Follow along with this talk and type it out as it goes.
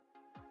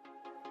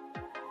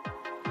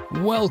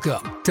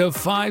Welcome to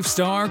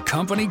 5-Star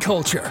Company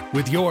Culture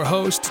with your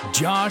host,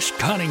 Josh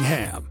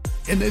Cunningham.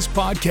 In this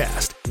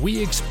podcast,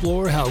 we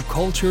explore how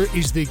culture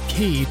is the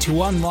key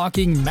to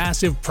unlocking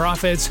massive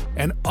profits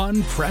and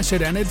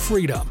unprecedented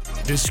freedom.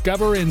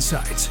 Discover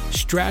insights,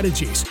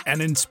 strategies,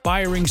 and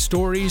inspiring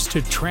stories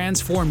to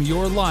transform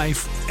your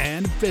life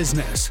and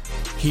business.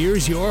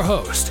 Here's your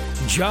host,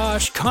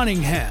 Josh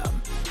Cunningham.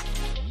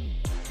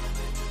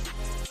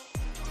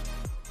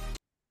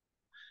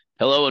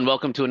 Hello and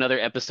welcome to another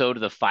episode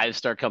of the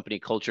 5-Star Company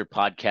Culture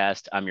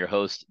Podcast. I'm your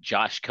host,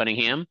 Josh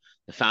Cunningham,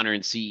 the founder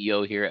and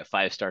CEO here at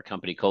 5-Star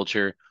Company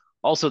Culture,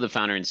 also the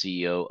founder and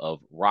CEO of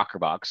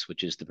Rockerbox,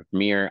 which is the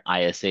premier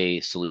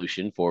ISA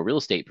solution for real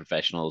estate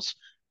professionals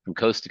from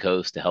coast to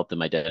coast to help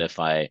them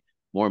identify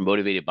more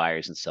motivated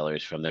buyers and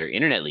sellers from their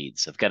internet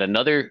leads. I've got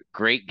another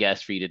great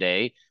guest for you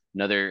today,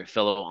 another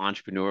fellow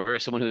entrepreneur,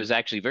 someone who is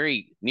actually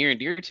very near and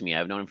dear to me.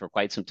 I've known him for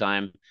quite some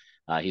time.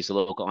 He's a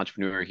local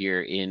entrepreneur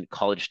here in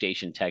College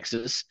Station,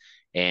 Texas.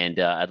 And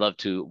I'd love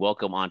to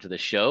welcome onto the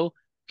show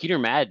Peter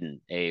Madden,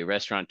 a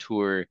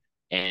restaurateur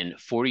and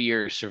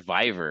 40-year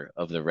survivor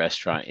of the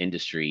restaurant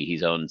industry.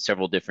 He's owned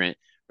several different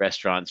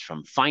restaurants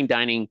from fine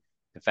dining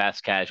to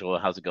fast casual.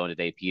 How's it going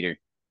today, Peter?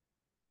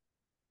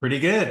 Pretty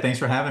good. Thanks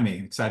for having me.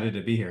 Excited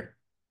to be here.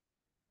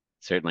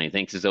 Certainly.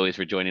 Thanks as always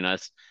for joining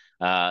us.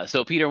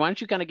 So Peter, why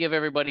don't you kind of give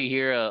everybody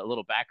here a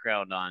little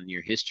background on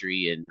your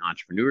history in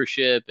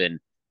entrepreneurship and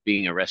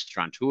being a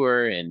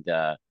restaurateur and,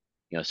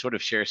 sort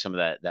of share some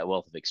of that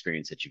wealth of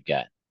experience that you've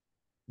got.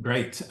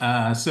 Great.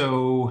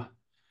 So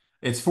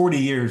it's 40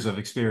 years of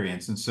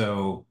experience. And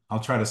so I'll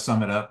try to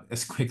sum it up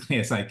as quickly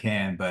as I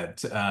can,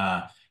 but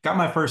got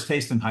my first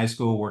taste in high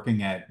school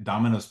working at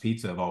Domino's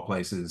Pizza of all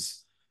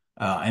places.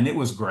 And it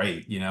was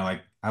great.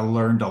 I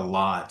learned a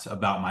lot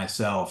about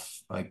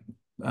myself,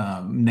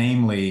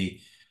 namely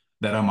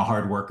that I'm a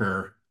hard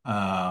worker.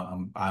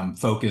 I'm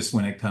focused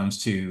when it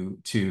comes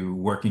to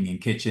working in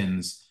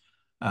kitchens.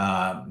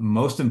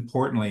 Most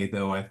importantly,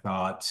 though,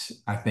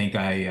 I think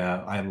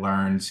I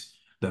learned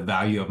the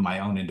value of my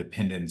own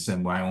independence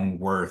and my own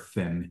worth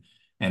and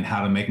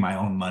how to make my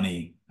own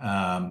money.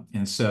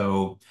 And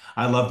so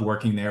I loved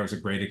working there. It was a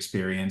great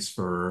experience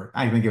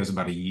I think it was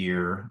about a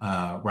year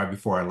right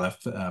before I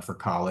left for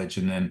college,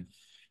 and then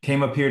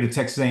came up here to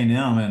Texas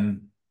A&M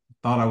and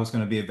thought I was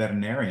going to be a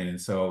veterinarian.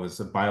 And so I was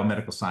a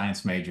biomedical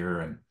science major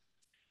and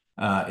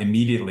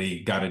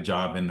immediately got a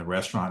job in the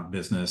restaurant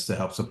business to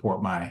help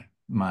support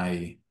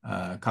my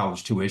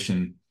college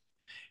tuition.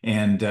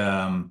 And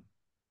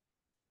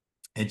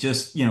it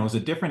just, it was a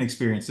different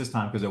experience this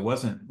time because it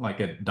wasn't like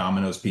a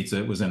Domino's Pizza.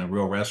 It was in a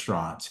real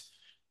restaurant.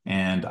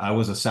 And I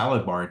was a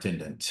salad bar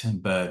attendant,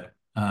 but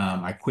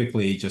I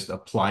quickly just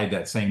applied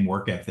that same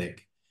work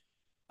ethic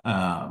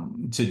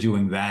to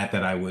doing that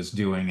I was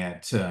doing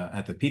at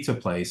the pizza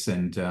place.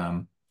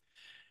 And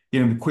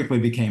it quickly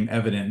became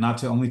evident,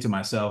 not only to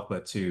myself,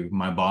 but to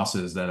my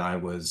bosses that I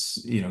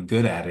was,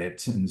 good at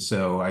it. And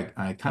so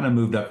I kind of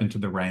moved up into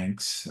the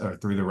ranks or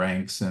through the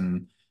ranks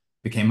and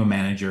became a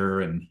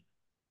manager. And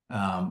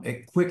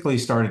it quickly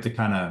started to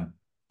kind of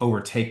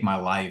overtake my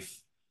life.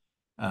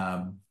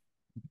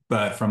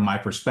 But from my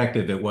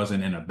perspective, it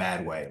wasn't in a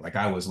bad way. Like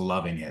I was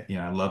loving it.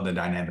 I loved the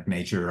dynamic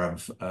nature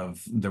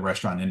of the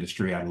restaurant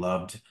industry. I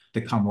loved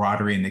the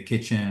camaraderie in the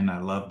kitchen. I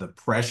loved the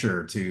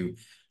pressure to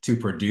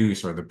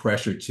produce or the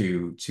pressure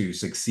to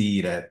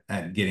succeed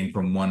at getting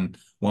from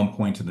one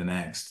point to the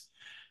next.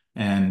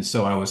 And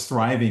so I was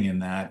thriving in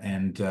that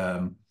and,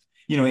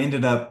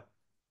 ended up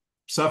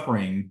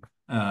suffering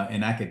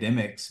in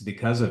academics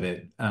because of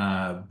it.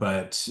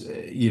 But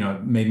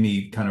it made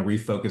me kind of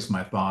refocus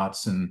my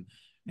thoughts and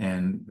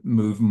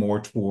move more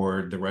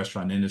toward the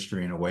restaurant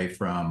industry and away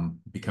from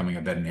becoming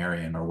a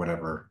veterinarian or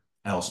whatever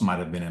else might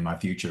have been in my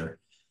future.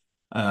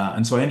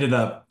 And so I ended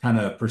up kind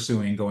of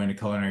pursuing going to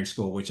culinary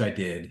school, which I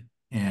did.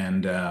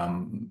 And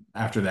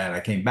after that,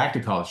 I came back to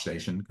College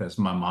Station because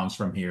my mom's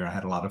from here. I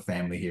had a lot of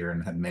family here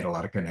and had made a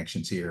lot of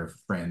connections here,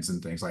 friends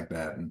and things like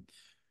that. And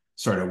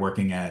started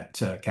working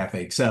at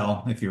Cafe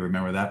Excel, if you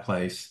remember that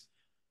place.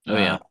 Oh,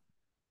 yeah.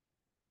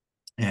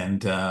 And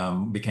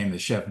became the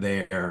chef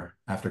there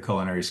after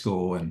culinary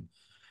school and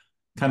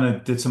kind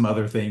of did some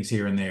other things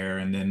here and there.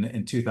 And then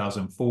in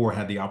 2004,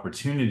 had the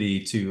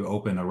opportunity to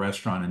open a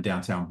restaurant in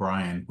downtown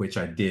Bryan, which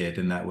I did.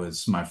 And that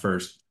was my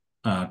first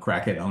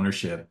crack at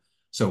ownership.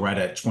 So right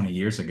at 20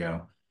 years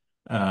ago.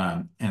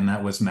 And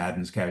that was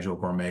Madden's Casual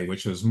Gourmet,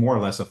 which was more or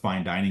less a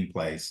fine dining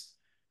place.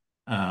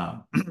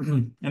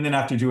 And then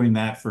after doing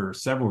that for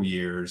several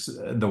years,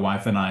 the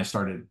wife and I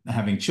started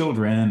having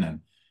children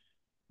and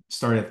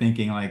started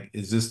thinking like,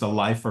 is this the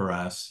life for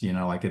us?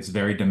 It's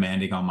very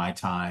demanding on my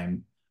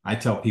time. I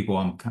tell people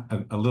I'm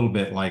a little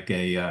bit like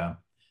an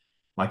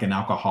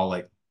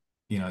alcoholic.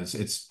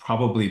 It's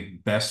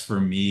probably best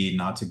for me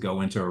not to go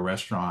into a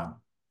restaurant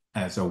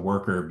as a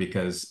worker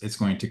because it's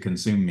going to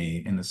consume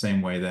me in the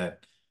same way that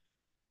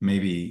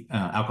maybe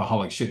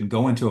alcoholics shouldn't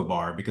go into a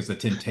bar because the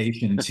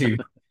temptation to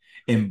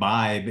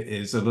imbibe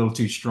is a little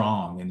too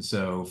strong. And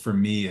so for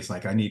me, it's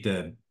like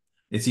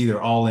it's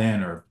either all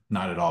in or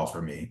not at all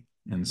for me.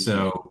 And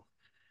so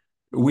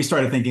we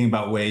started thinking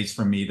about ways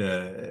for me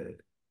to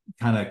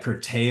kind of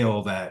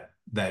curtail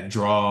that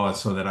draw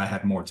so that I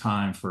had more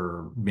time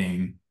for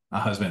being a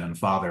husband and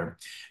father.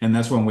 And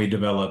that's when we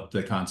developed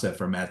the concept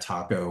for Mad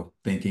Taco,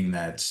 thinking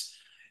that,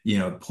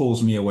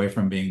 pulls me away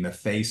from being the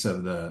face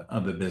of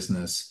the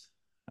business,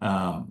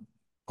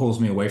 pulls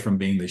me away from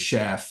being the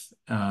chef.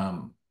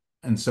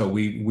 And so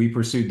we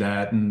pursued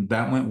that, and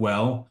that went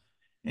well.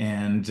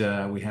 And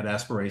we had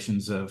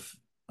aspirations of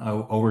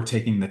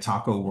overtaking the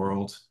taco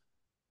world.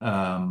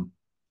 Um,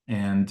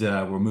 and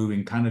we're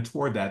moving kind of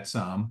toward that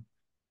some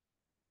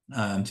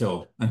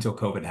until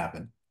COVID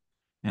happened,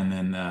 and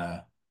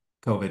then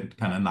COVID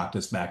kind of knocked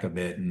us back a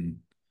bit and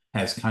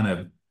has kind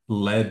of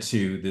led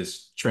to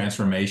this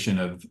transformation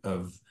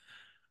of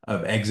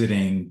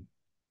exiting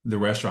the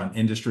restaurant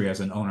industry as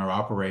an owner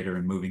operator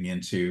and moving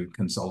into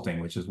consulting,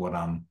 which is what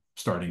I'm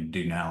starting to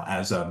do now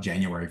as of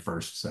January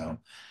 1st. So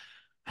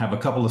have a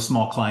couple of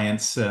small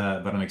clients,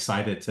 but I'm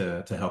excited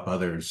to help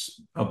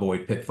others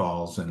avoid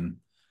pitfalls and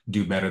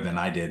do better than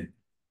I did.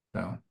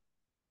 So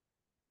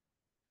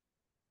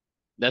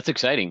That's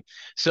exciting.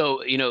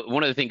 So,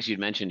 one of the things you'd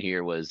mentioned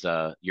here was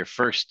your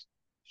first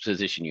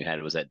position you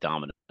had was at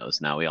Domino's.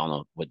 Now we all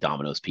know what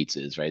Domino's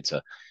Pizza is, right?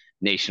 So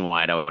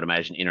nationwide, I would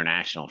imagine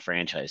international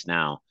franchise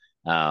now.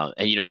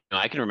 And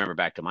I can remember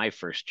back to my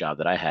first job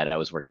that I had. I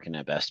was working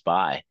at Best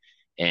Buy,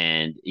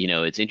 and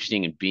it's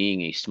interesting in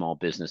being a small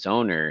business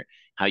owner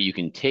how you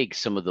can take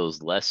some of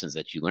those lessons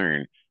that you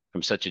learn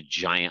from such a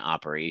giant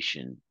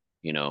operation,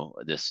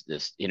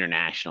 this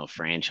international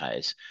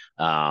franchise,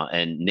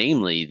 and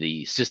namely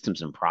the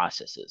systems and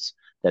processes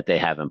that they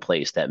have in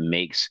place that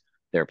makes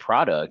their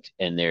product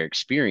and their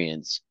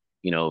experience,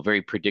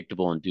 very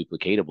predictable and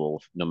duplicatable,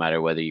 no matter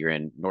whether you're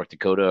in North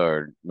Dakota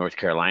or North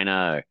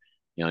Carolina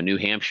or, New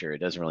Hampshire. It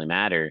doesn't really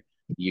matter.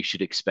 You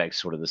should expect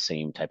sort of the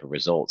same type of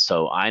results.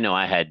 So I know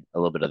I had a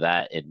little bit of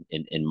that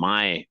in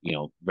my,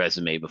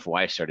 resume before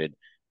I started,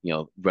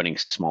 running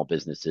small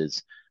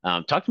businesses.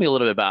 Talk to me a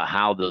little bit about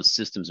how those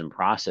systems and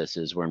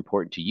processes were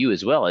important to you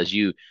as well as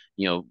you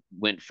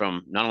went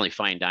from not only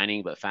fine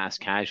dining but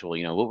fast casual.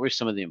 What were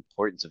some of the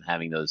importance of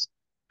having those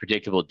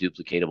predictable,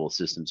 duplicatable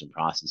systems and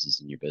processes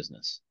in your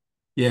business?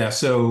 yeah,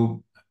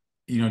 so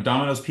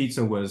Domino's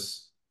Pizza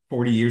was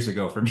 40 years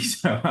ago for me,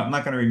 so I'm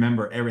not going to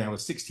remember I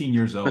was 16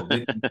 years old.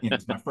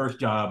 It's my first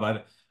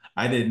job.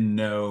 I didn't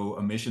know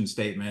a mission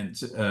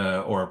statement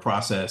or a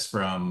process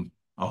from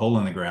a hole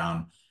in the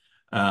ground.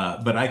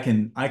 But I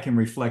can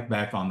reflect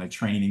back on the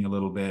training a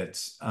little bit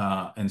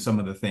and some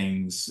of the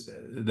things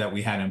that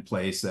we had in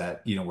place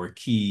that were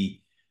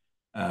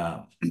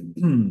uh,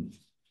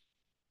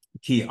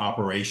 key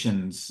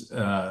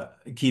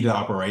to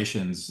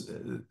operations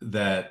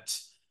that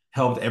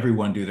helped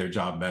everyone do their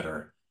job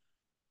better.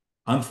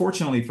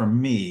 Unfortunately for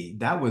me,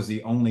 that was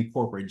the only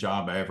corporate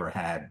job I ever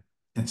had,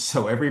 and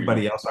so Mm-hmm.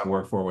 everybody else I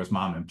worked for was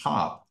mom and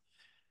pop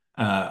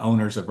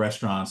owners of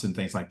restaurants and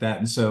things like that.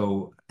 And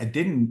so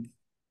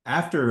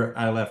after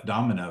I left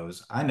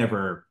Domino's, I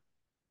never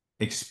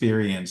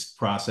experienced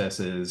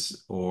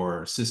processes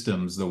or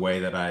systems the way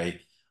that I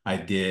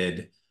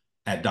did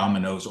at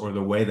Domino's or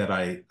the way that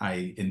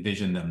I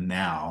envision them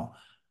now.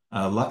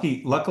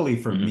 Luckily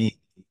for Mm-hmm. me,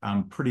 I'm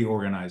a pretty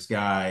organized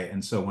guy.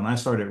 And so when I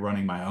started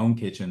running my own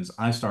kitchens,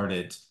 I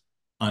started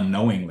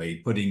unknowingly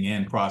putting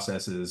in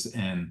processes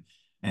and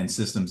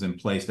systems in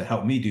place to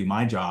help me do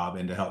my job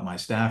and to help my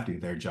staff do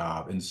their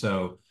job. And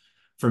so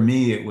for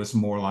me, it was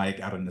more like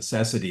out of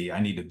necessity, I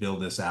need to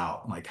build this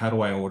out. Like, how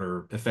do I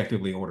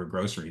effectively order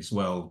groceries?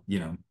 Well,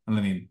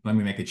 let me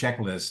make a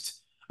checklist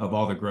of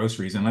all the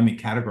groceries and let me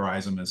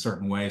categorize them in a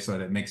certain way so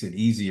that it makes it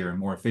easier and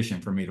more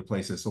efficient for me to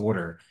place this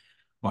order.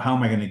 Well, how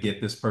am I going to get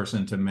this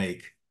person to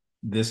make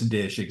this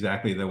dish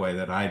exactly the way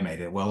that I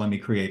made it? Well, let me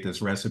create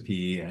this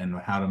recipe and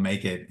how to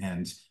make it,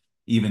 and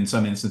even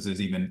some instances,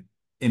 even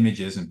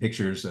images and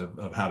pictures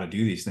of how to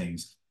do these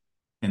things.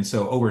 And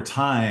so over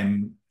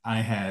time, I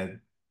had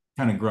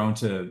kind of grown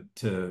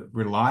to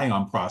rely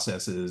on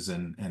processes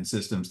and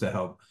systems to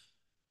help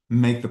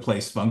make the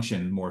place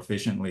function more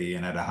efficiently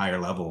and at a higher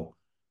level.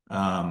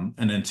 And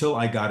until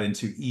I got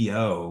into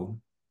EO,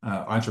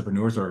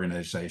 Entrepreneurs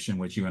Organization,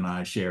 which you and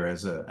I share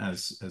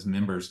as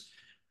members,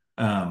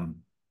 um,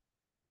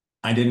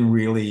 I didn't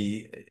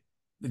really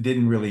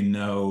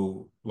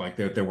know like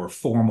that there were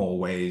formal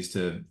ways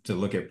to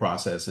look at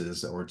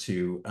processes or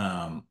to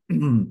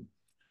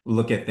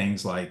look at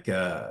things like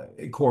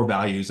core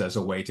values as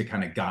a way to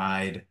kind of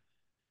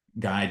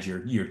guide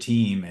your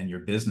team and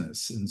your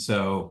business. And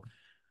so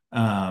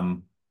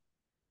um,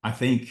 I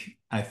think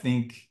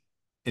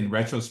in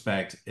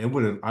retrospect, I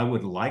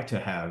would like to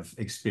have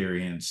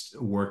experienced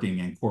working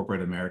in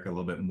corporate America a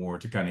little bit more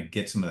to kind of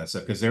get some of that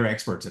stuff because they're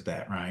experts at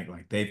that, right?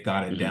 Like they've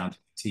got it Mm-hmm. down to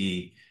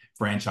T,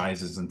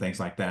 franchises and things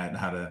like that, and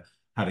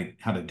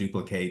how to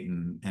duplicate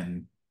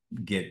and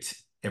get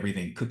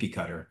everything cookie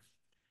cutter.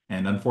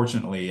 And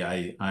unfortunately,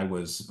 I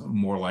was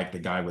more like the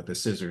guy with the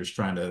scissors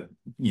trying to,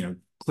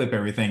 clip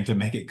everything to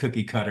make it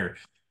cookie cutter,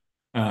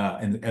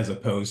 and as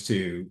opposed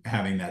to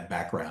having that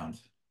background.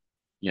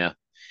 Yeah.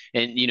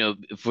 And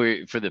for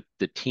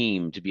the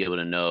team to be able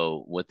to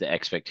know what the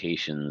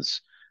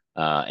expectations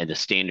and the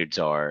standards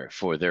are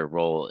for their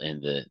role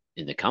in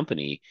the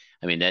company,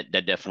 I mean that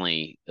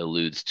definitely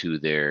alludes to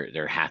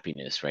their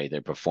happiness, right?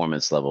 Their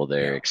performance level,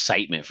 their Yeah.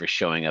 excitement for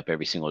showing up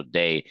every single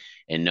day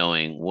and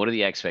knowing what are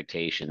the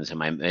expectations?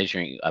 Am I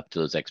measuring up to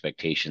those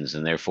expectations?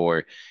 And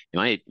therefore, am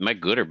I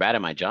good or bad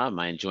at my job? Am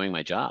I enjoying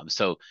my job?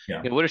 So,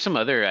 Yeah. what are some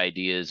other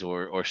ideas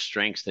or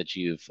strengths that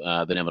you've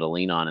been able to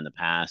lean on in the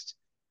past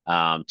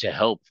to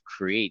help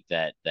create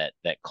that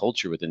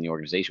culture within the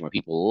organization where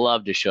people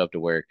love to show up to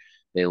work?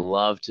 They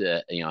love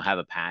to, have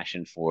a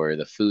passion for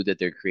the food that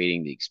they're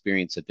creating, the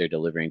experience that they're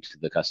delivering to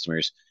the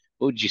customers.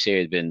 What would you say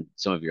have been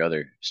some of your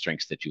other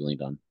strengths that you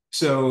leaned on?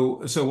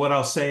 So what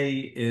I'll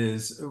say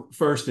is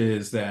first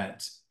is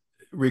that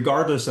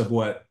regardless of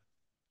what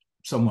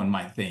someone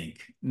might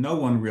think, no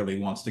one really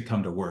wants to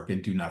come to work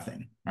and do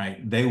nothing,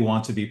 right? They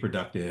want to be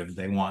productive.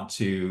 They want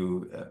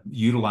to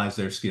utilize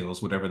their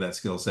skills, whatever that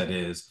skill set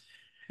is.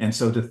 And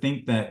so to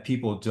think that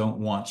people don't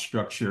want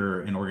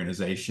structure and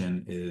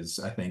organization is,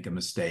 I think, a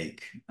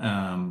mistake.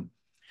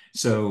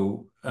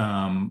 So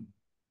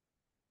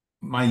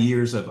my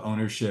years of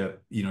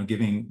ownership,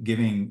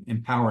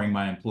 empowering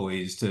my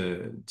employees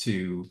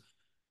to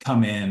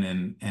come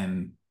in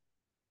and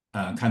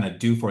kind of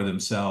do for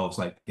themselves,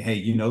 like, hey,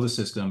 you know the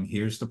system,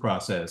 here's the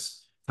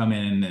process, come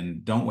in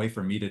and don't wait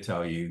for me to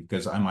tell you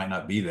because I might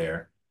not be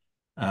there.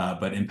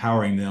 But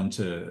empowering them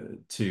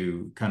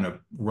to kind of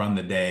run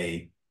the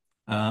day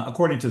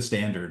according to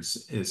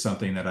standards is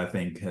something that I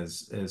think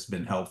has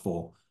been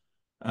helpful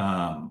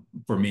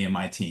for me and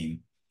my team.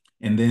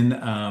 And then,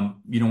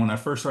 when I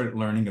first started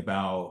learning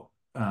about,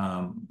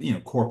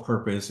 core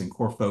purpose and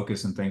core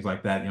focus and things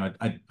like that,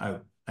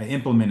 I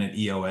implemented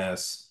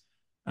EOS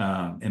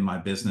in my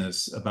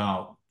business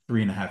about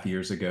 3.5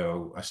 years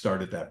ago. I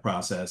started that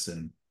process,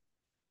 and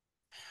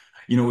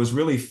it was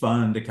really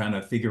fun to kind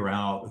of figure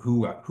out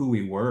who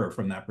we were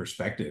from that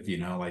perspective.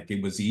 Like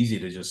it was easy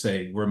to just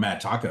say we're Mad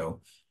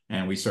Taco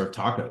and we serve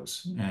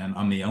tacos, and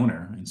I'm the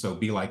owner, and so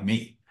be like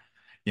me.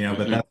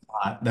 But Hmm.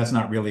 that's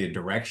not really a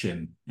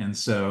direction. And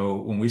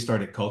so when we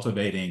started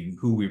cultivating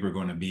who we were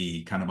going to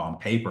be kind of on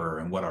paper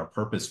and what our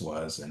purpose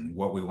was and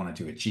what we wanted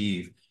to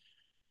achieve,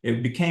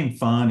 it became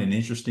fun and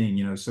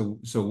interesting.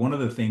 So one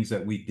of the things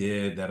that we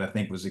did that I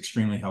think was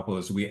extremely helpful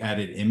is we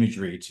added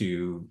imagery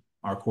to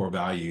our core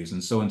values.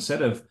 And so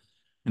instead of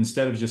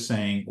just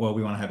saying, well,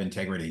 we want to have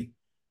integrity,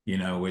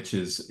 which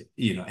is,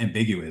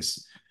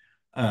 ambiguous,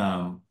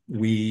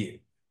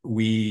 we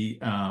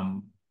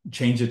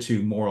change it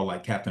to moral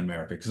like Captain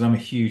America, because I'm a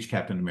huge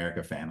Captain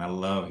America fan.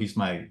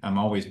 I'm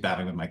always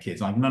battling with my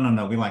kids. I'm like, no, no,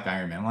 no, we like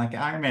Iron Man. I'm like,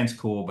 Iron Man's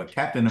cool, but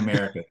Captain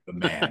America is the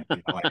man.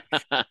 Like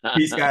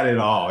he's got it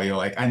all.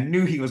 Like I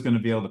knew he was going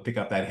to be able to pick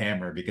up that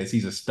hammer because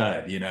he's a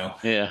stud.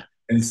 Yeah.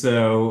 And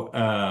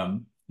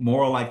so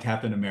moral like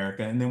Captain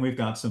America. And then we've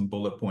got some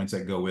bullet points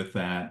that go with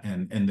that.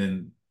 And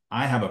then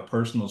I have a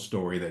personal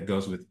story that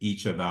goes with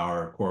each of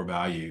our core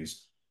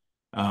values.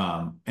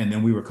 And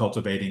then we were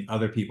cultivating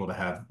other people to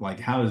have like,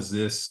 how has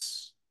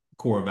this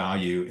core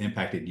value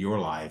impacted your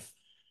life?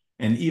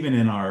 And even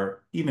in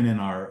our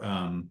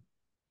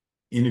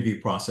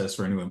interview process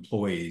for new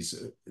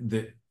employees,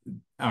 that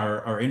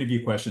our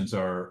interview questions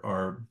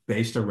are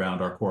based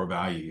around our core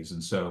values.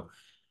 And so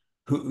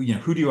who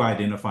do you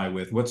identify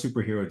with? What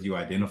superhero do you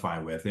identify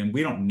with? And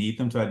we don't need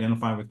them to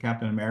identify with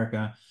Captain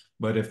America,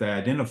 but if they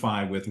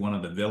identify with one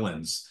of the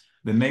villains,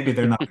 then maybe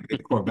they're not a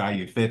good core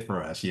value fit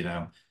for us.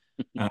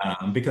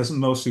 Because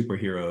most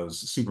superheroes,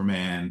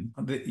 Superman,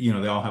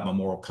 they all have a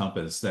moral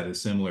compass that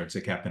is similar to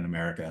Captain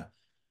America.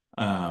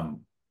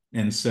 Um,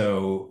 and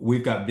so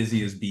we've got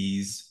busy as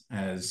bees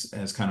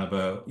as kind of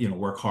a,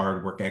 work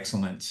hard, work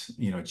excellent,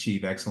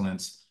 achieve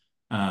excellence.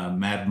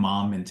 Mad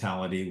Mom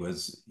mentality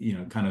was,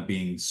 kind of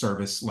being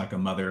service like a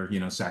mother,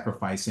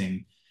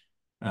 sacrificing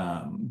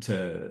on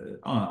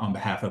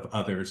behalf of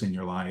others in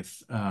your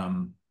life.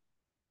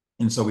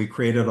 And so we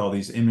created all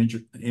these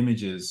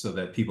images so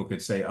that people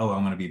could say, oh,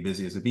 I'm going to be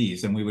busy as a bee.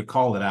 And we would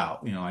call it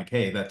out, like,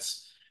 hey,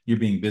 you're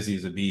being busy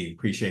as a bee.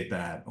 Appreciate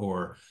that.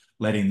 Or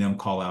letting them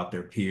call out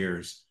their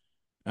peers.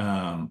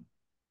 Um,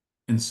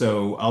 and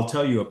so I'll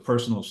tell you a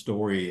personal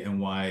story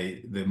and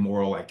why the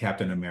moral like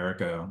Captain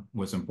America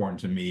was important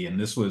to me. And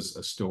this was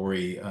a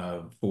story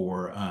that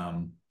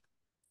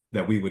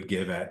we would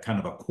give at kind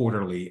of a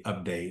quarterly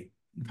update,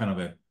 kind of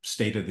a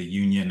State of the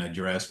Union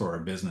address for our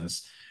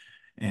business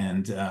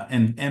and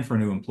for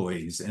new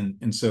employees.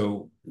 And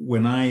so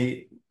when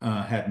I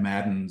had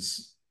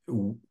Madden's,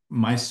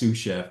 my sous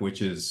chef,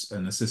 which is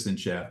an assistant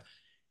chef,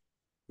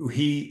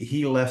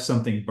 he left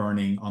something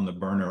burning on the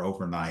burner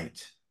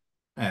overnight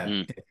at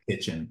Mm, the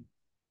kitchen.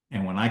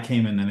 And when I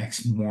came in the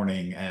next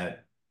morning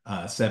at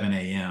 7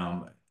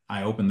 a.m.,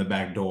 I opened the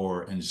back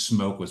door and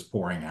smoke was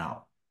pouring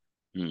out.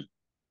 mm,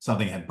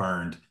 Something had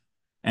burned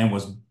and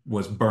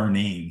was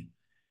burning.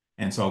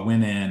 And so I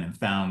went in and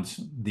found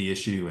the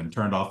issue and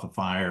turned off the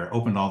fire,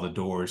 opened all the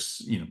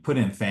doors, put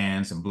in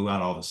fans and blew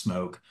out all the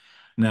smoke.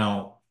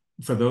 Now,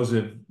 for those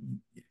of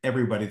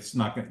everybody that's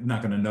not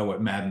going to know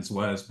what Madden's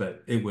was,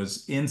 but it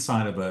was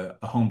inside of a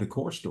home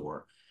decor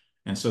store.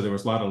 And so there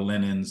was a lot of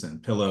linens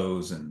and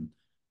pillows and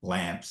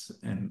lamps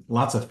and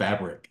lots of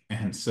fabric.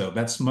 And so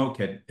that smoke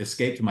had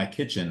escaped my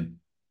kitchen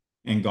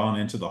and gone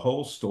into the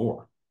whole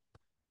store.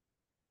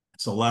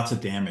 So lots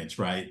of damage,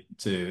 right?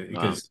 Wow.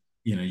 Because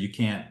you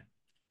can't,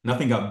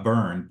 nothing got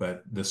burned,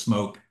 but the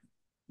smoke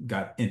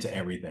got into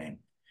everything.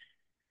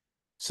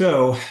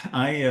 So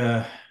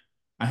I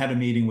had a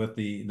meeting with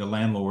the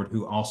landlord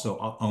who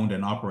also owned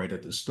and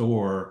operated the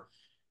store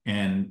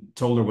and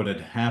told her what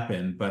had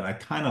happened, but I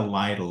kind of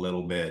lied a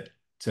little bit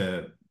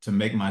to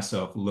make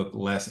myself look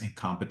less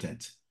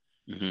incompetent.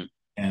 Hmm.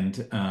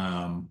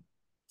 And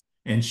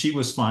and she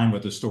was fine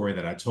with the story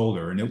that I told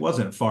her, and it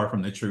wasn't far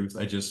from the truth.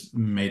 I just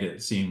made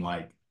it seem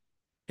like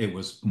it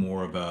was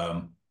more of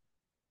a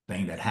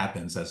thing that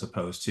happens as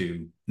opposed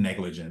to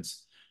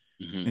negligence.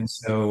 Hmm. And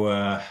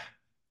so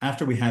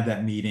after we had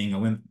that meeting,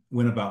 I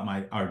went about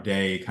our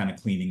day kind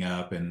of cleaning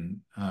up,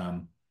 and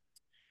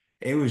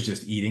it was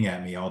just eating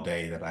at me all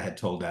day that I had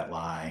told that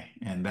lie.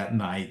 And that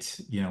night,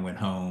 went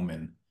home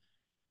and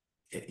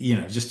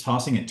just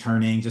tossing and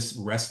turning, just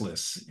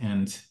restless.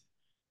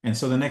 And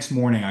so the next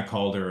morning I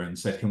called her and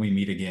said, "Can we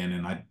meet again?"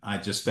 And I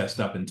just fessed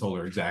up and told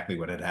her exactly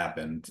what had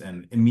happened.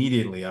 And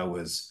immediately I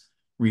was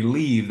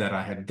relieved that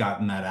I had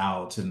gotten that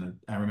out. And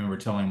I remember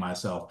telling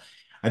myself,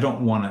 I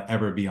don't want to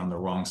ever be on the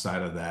wrong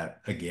side of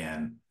that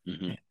again.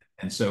 Hmm.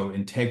 And so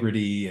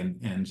integrity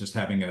and just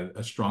having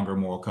a stronger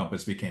moral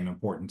compass became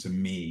important to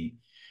me.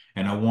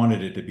 And I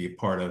wanted it to be a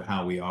part of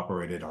how we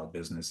operated our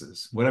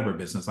businesses. Whatever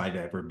business I'd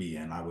ever be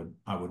in, I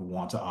would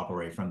want to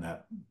operate from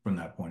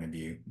that point of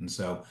view. And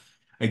so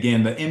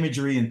again, the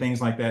imagery and things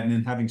like that, and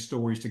then having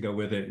stories to go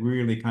with it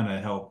really kind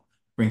of help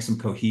bring some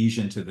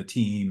cohesion to the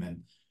team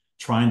and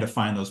trying to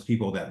find those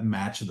people that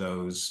match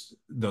those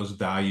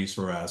values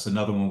for us.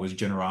 Another one was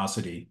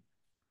generosity.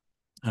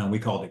 We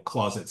called it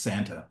Closet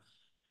Santa.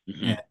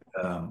 Hmm. And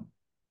um,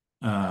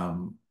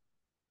 um,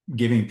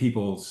 giving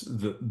people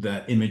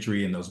the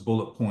imagery and those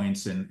bullet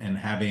points and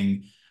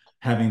having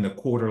the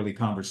quarterly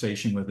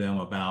conversation with them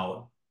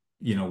about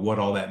what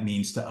all that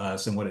means to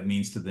us and what it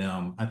means to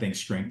them, I think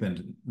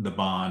strengthened the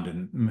bond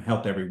and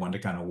helped everyone to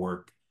kind of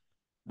work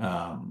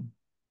um,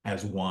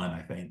 as one,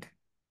 I think.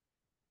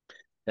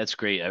 That's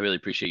great. I really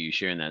appreciate you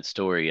sharing that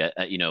story.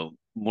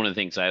 One of the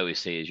things I always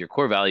say is your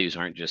core values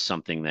aren't just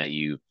something that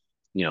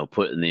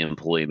put in the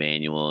employee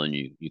manual and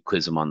you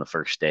quiz them on the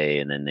first day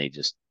and then they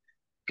just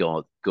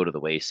go to the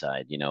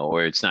wayside,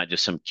 or it's not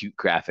just some cute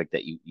graphic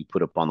that you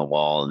put up on the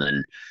wall and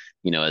then,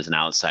 as an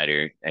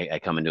outsider, I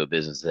come into a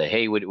business and say,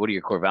 hey, what are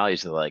your core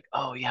values? They're like,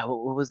 oh yeah,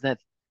 what was that?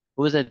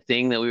 What was that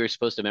thing that we were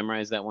supposed to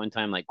memorize that one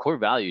time? Like core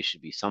values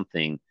should be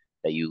something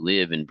that you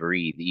live and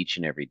breathe each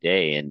and every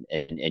day,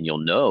 and you'll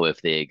know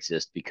if they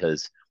exist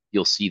because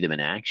you'll see them in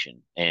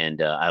action.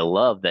 And I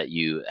love that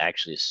you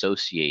actually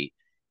associate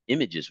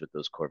images with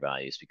those core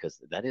values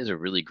because that is a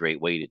really great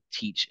way to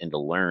teach and to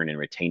learn and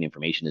retain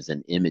information is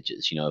in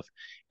images. If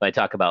I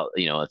talk about,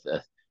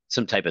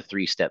 some type of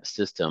three-step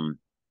system,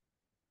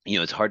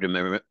 it's hard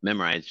to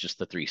memorize just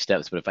the three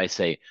steps. But if I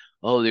say,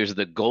 oh, there's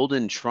the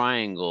golden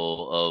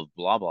triangle of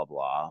blah, blah,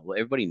 blah, well,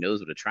 everybody knows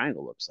what a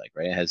triangle looks like,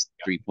 right? It has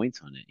 3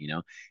 points on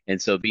it. And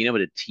so being able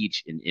to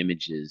teach in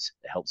images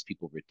helps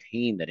people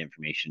retain that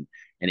information.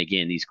 And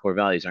again, these core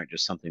values aren't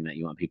just something that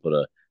you want people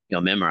to,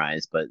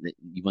 memorize, but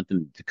you want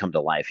them to come to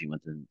life. You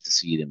want them to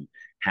see them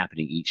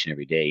happening each and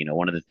every day.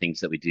 One of the things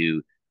that we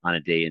do on a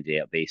day in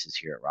day out basis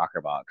here at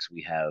Rockerbox,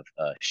 we have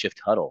a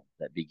shift huddle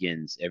that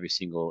begins every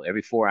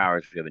 4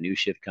 hours. We have a new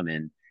shift come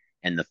in,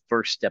 and the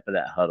first step of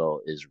that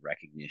huddle is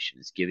recognition.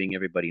 It's giving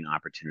everybody an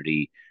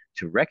opportunity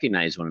to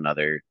recognize one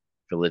another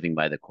for living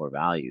by the core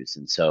values.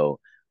 And so,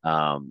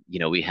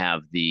 we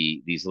have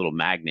these little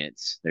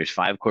magnets. There's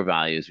 5 core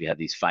values. We have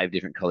these 5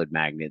 different colored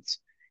magnets,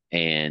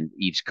 and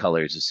each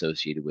color is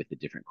associated with a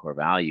different core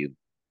value.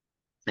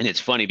 And it's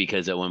funny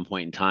because at one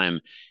point in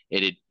time,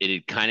 it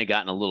had kind of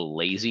gotten a little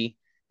lazy,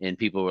 and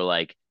people were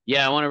like,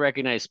 "Yeah, I want to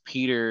recognize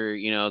Peter,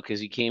 because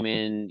he came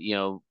in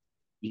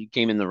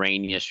the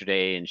rain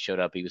yesterday and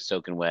showed up. He was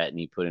soaking wet, and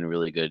he put in a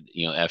really good,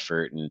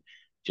 effort, and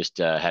just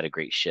had a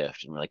great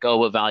shift." And we're like, "Oh,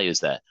 what value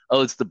is that?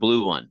 Oh, it's the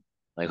blue one."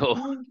 Like,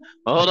 oh,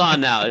 hold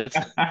on now,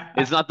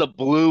 it's not the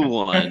blue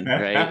one,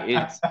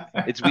 right?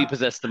 It's we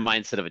possess the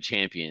mindset of a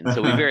champion.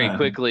 So we very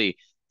quickly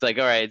it's like,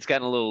 all right, it's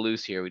gotten a little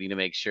loose here. We need to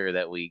make sure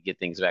that we get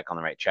things back on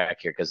the right track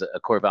here because a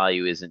core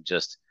value isn't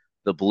just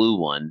the blue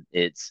one.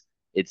 It's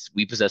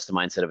we possess the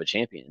mindset of a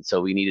champion. So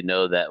we need to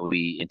know that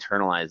we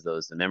internalize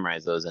those and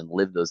memorize those and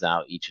live those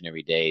out each and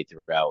every day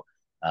throughout,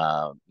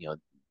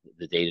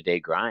 the day to day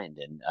grind.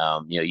 And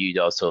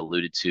you also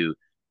alluded to,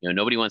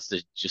 nobody wants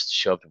to just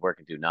show up to work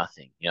and do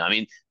nothing. I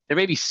mean, there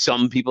may be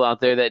some people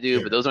out there that do,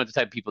 but Sure. those aren't the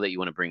type of people that you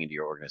want to bring into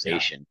your Yeah.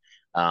 organization.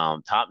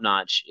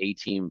 Top-notch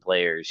A-team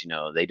players,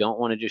 they don't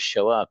want to just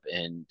show up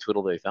and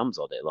twiddle their thumbs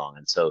all day long.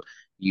 And so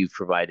you've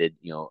provided,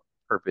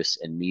 purpose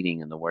and meaning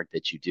in the work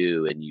that you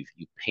do, and you've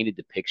painted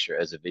the picture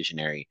as a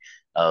visionary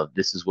of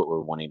this is what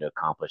we're wanting to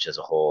accomplish as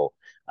a whole.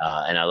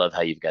 And I love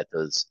how you've got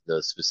those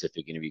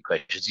specific interview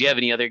questions. Do you have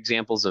any other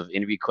examples of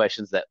interview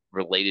questions that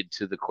related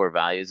to the core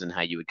values and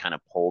how you would kind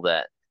of pull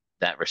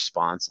that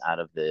response out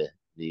of the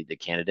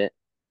candidate?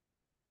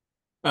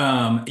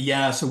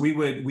 Yeah, so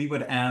we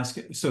would ask,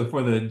 so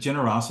for the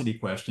generosity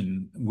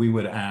question, we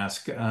would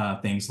ask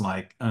things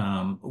like,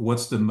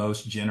 what's the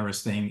most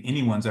generous thing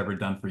anyone's ever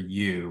done for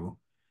you?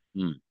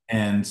 Mm,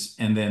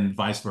 And then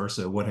vice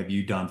versa, what have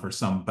you done for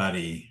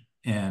somebody?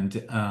 And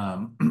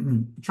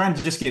trying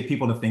to just get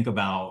people to think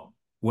about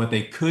what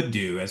they could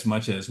do as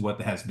much as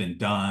what has been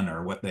done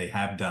or what they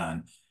have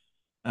done.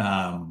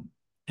 Um,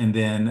 and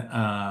then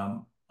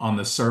on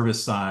the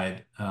service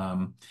side,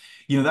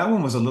 that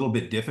one was a little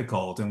bit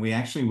difficult, and we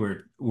actually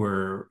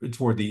were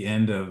toward the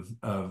end of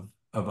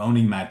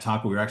owning Mad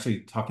Taco. We were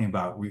actually talking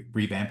about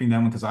revamping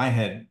that one because I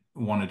had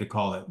wanted to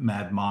call it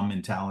Mad Mom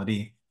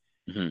Mentality.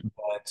 hmm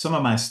But some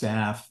of my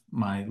staff,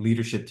 my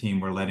leadership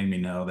team, were letting me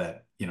know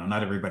that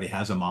not everybody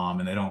has a mom,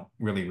 and they don't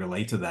really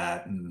relate to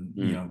that, and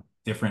mm,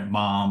 different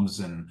moms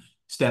and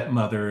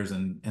stepmothers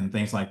and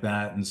things like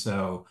that, and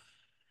so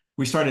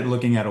we started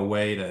looking at a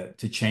way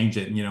to change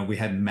it. We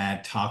had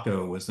Mad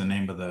Taco was the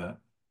name of the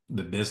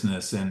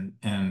business,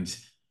 and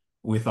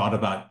we thought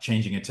about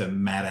changing it to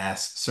Mad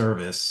Ass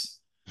Service,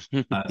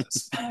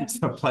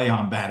 to play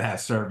on badass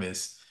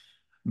service.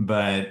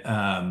 But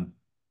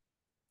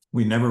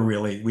we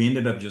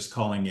ended up just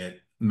calling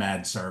it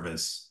Mad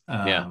Service.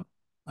 yeah.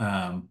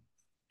 Um,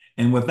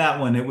 and with that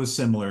one, it was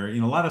similar, a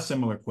lot of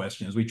similar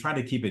questions. We try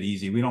to keep it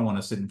easy. We don't want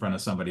to sit in front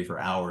of somebody for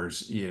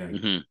hours,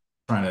 hmm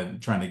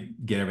trying to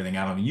get everything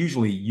out of them.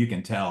 Usually you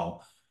can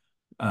tell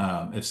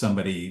if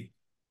somebody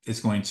is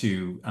going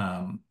to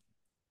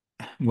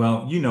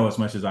well, as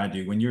much as I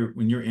do, when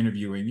you're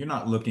interviewing, you're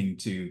not looking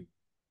to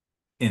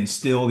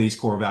instill these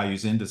core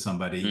values into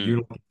somebody. mm, You're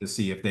looking to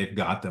see if they've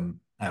got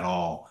them at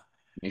all.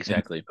 And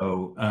exactly.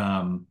 so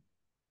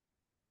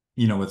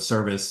with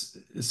service,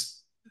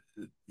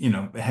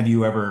 have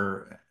you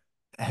ever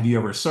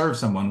served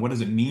someone? What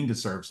does it mean to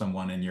serve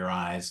someone in your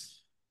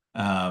eyes?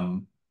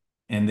 Um,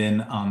 and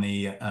then on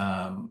the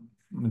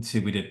let's see,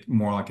 we did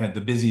more like the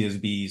busy as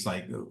bees.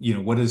 Like,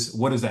 what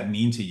does that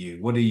mean to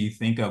you? What do you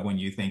think of when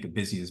you think of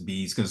busy as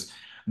bees? Because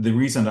the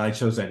reason that I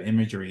chose that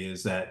imagery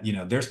is that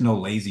there's no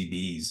lazy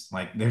bees.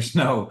 Like, there's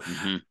no,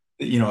 hmm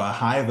a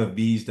hive of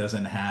bees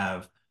doesn't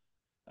have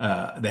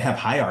they have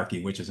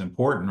hierarchy, which is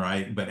important,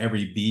 right? But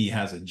every bee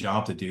has a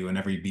job to do, and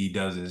every bee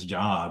does his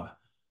job.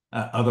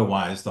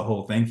 Otherwise, the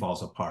whole thing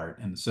falls apart.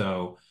 And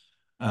so,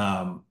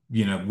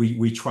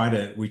 we try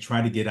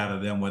to get out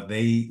of them what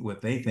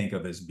they think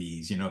of as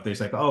bees. If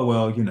there's like, oh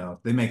well,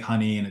 they make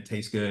honey and it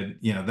tastes good.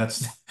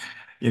 That's,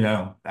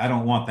 I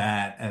don't want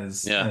that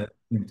as Yeah. an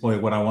employee.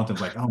 What I want them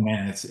is like, oh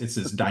man, it's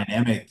this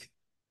dynamic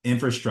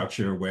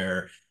infrastructure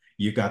where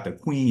you've got the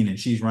queen and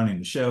she's running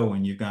the show,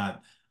 and you've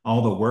got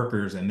all the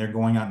workers and they're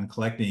going out and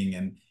collecting,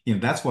 and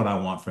that's what I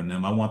want from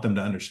them. I want them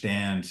to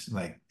understand,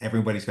 like,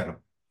 everybody's got a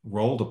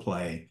role to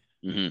play,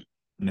 hmm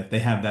and if they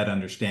have that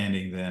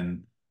understanding,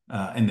 then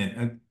and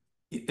then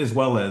as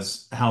well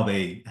as how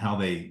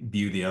they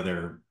view the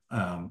other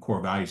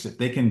core values, if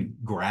they can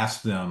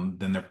grasp them,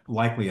 then they're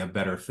likely a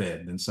better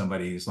fit than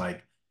somebody who's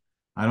like,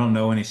 I don't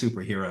know any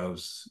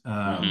superheroes.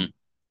 hmm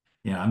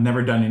I've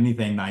never done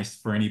anything nice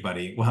for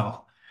anybody.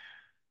 Well,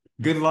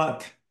 good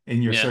luck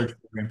in your Yeah. search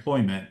for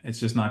employment. It's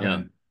just not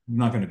Yeah.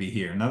 gonna be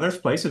here. Now, there's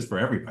places for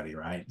everybody,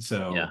 right? Yeah.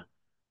 So,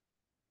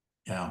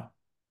 yeah.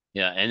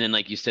 Yeah, and then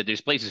like you said,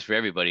 there's places for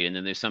everybody, and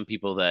then there's some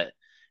people that,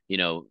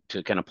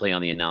 to kind of play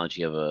on the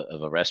analogy of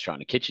a restaurant,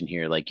 and a kitchen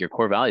here, like your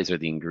core values are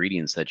the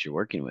ingredients that you're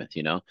working with.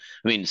 I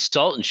mean,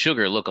 salt and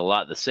sugar look a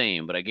lot the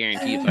same, but I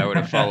guarantee if I were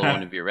to follow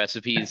one of your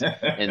recipes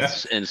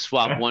and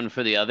swap one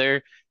for the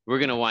other, we're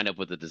gonna wind up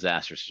with a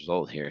disastrous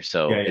result here.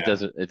 So Yeah,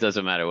 it yeah.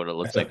 doesn't matter what it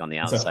looks That's like a on the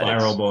that's a outside.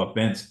 It's fireable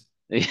offense.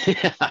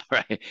 Yeah,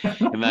 right.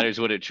 It matters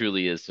what it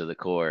truly is to the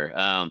core.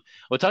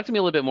 Well, talk to me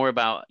a little bit more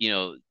about,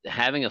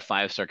 having a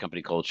five-star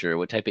company culture,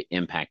 what type of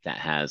impact that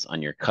has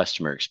on your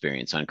customer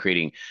experience, on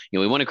creating,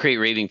 we want to create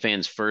raving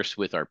fans first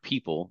with our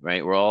people,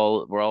 right? We're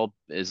all,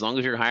 as long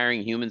as you're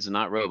hiring humans and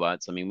not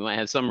robots. I mean, we might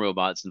have some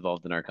robots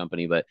involved in our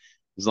company, but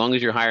as long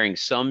as you're hiring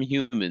some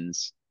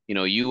humans,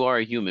 you are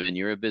a human,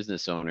 you're a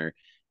business owner.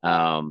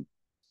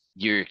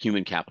 Your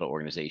human capital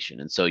organization.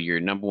 And so your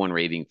number one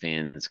raving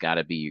fan has got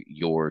to be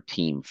your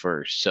team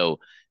first. So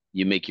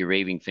you make your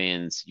raving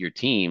fans your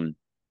team,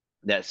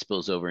 that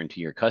spills over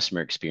into your customer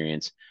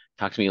experience.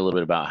 Talk to me a little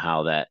bit about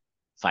how that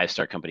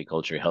five-star company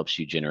culture helps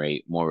you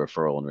generate more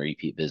referral and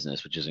repeat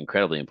business, which is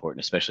incredibly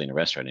important, especially in the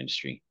restaurant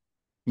industry.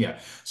 Yeah.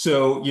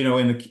 So,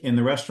 in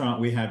the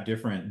restaurant, we have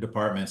different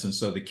departments, and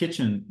so the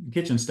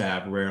kitchen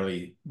staff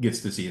rarely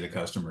gets to see the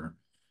customer.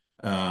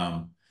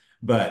 Um,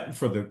 but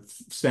for the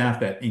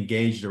staff that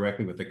engaged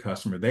directly with the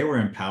customer, they were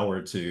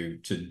empowered to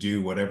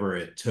do whatever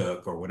it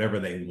took or whatever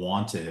they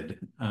wanted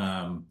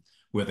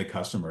with the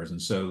customers.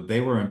 And so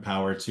they were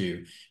empowered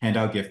to hand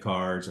out gift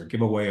cards or give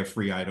away a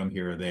free item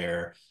here or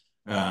there.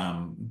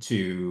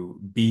 to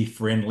be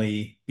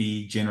friendly,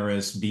 be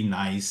generous, be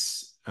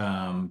nice,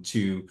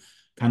 to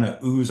kind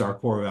of ooze our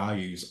core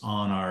values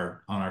on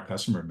our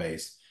customer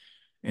base.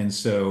 And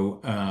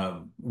so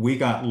we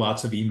got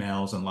lots of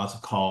emails and lots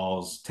of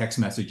calls, text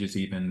messages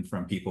even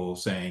from people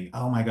saying,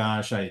 "Oh my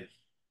gosh,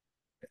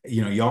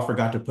 y'all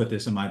forgot to put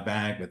this in my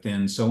bag, but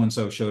then so and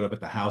so showed up at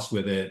the house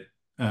with it."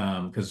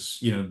 Because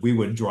we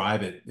would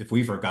drive it if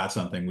we forgot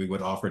something, we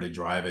would offer to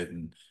drive it,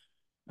 and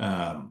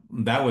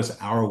that was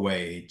our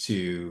way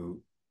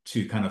to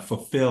kind of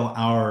fulfill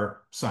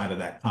our side of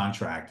that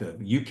contract.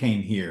 Of, you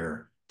came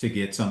here to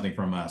get something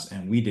from us,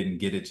 and we didn't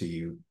get it to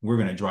you. We're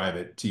going to drive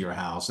it to your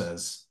house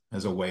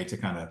as a way to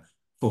kind of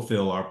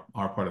fulfill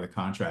our part of the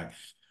contract.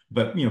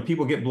 But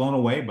people get blown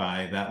away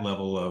by that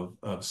level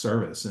of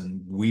service,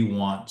 and we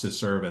want to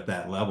serve at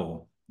that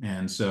level.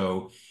 And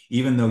so,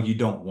 even though you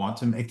don't want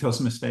to make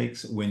those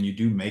mistakes, when you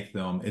do make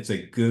them, it's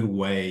a good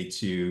way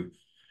to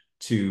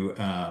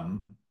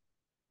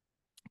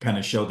kind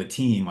of show the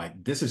team,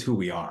 like, this is who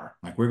we are.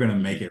 Like, we're going to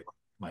make it,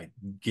 like,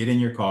 get in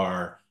your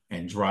car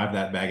and drive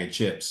that bag of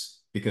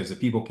chips, because the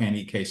people can't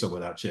eat queso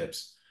without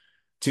chips,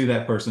 to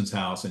that person's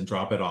house and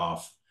drop it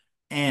off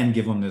and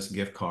give them this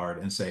gift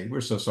card and say,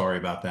 "We're so sorry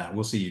about that.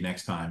 We'll see you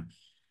next time."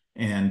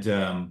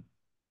 And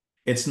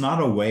it's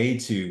not a way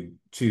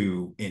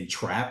to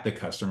entrap the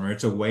customer.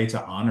 It's a way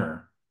to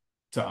honor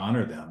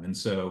them. And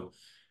so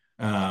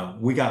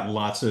we got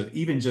lots of,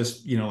 even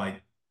just,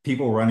 like,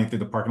 people running through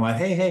the parking lot,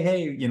 "Hey, hey,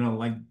 hey,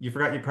 like, you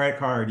forgot your credit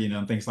card,"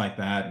 and things like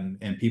that.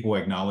 And people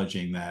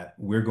acknowledging that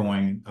we're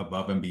going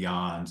above and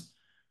beyond,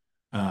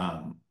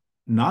 um,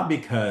 not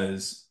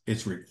because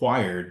it's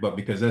required, but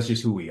because that's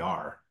just who we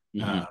are,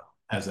 Mm-hmm.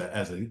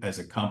 as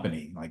a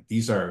company. Like,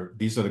 these are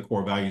the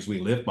core values we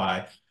live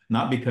by,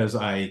 not because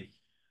I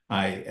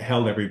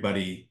held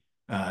everybody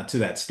to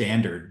that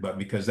standard, but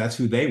because that's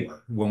who they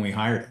were when we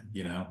hired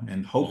them.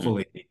 And Mm-hmm.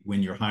 hopefully,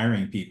 when you're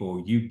hiring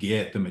people, you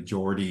get the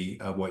majority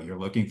of what you're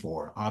looking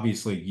for.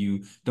 Obviously,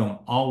 you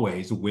don't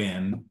always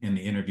win in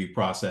the interview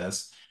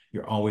process.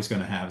 You're always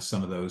going to have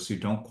some of those who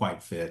don't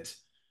quite fit.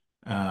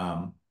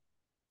 Um,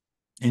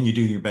 and you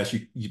do your best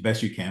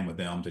you can with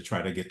them to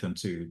try to get them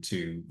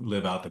to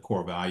live out the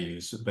core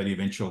values, but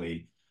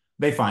eventually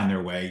they find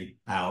their way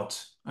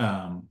out,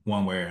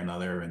 one way or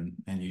another,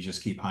 and you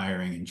just keep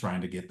hiring and trying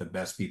to get the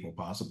best people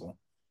possible.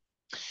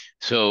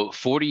 So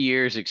 40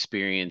 years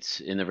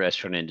experience in the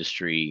restaurant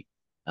industry.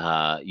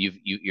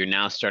 You're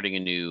now starting a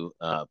new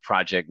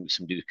project,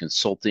 some new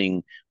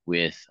consulting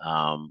with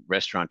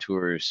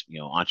restaurateurs,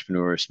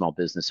 entrepreneurs, small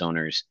business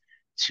owners,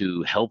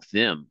 to help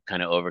them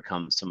kind of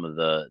overcome some of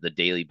the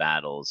daily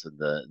battles,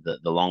 the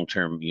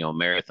long-term,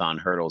 marathon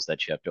hurdles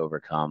that you have to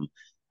overcome.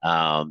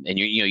 And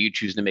you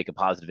choose to make a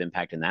positive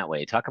impact in that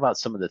way. Talk about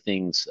some of the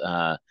things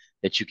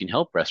that you can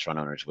help restaurant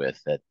owners with,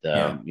 that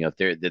Yeah.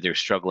 if they're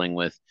struggling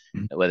with,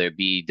 whether it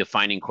be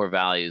defining core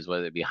values,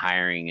 whether it be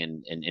hiring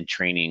and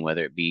training,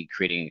 whether it be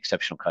creating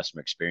exceptional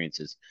customer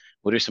experiences.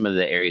 What are some of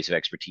the areas of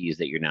expertise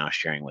that you're now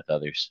sharing with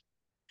others?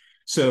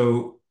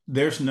 So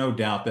there's no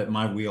doubt that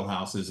my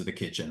wheelhouse is the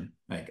kitchen.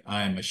 Like,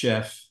 I am a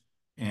chef,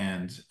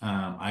 and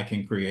I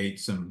can create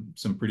some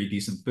pretty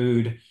decent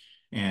food,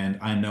 and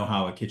I know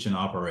how a kitchen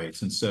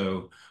operates. And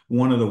so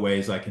one of the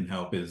ways I can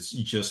help is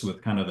just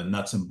with kind of the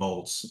nuts and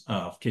bolts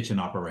of kitchen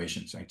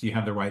operations. Like, do you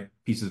have the right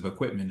pieces of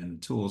equipment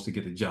and tools to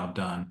get the job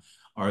done?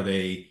 Are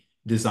they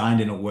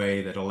designed in a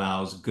way that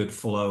allows good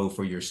flow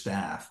for your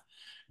staff?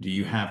 Do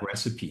you Mm-hmm. have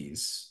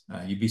recipes?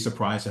 You'd be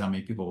surprised at how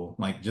many people,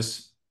 like,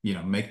 just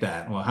make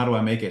that. Well, how do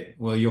I make it?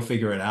 Well, you'll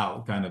figure it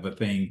out, kind of a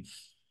thing.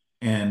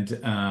 And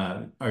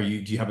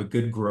do you have a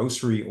good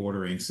grocery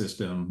ordering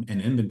system and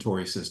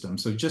inventory system?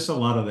 So just a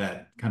lot of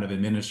that kind of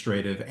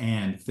administrative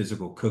and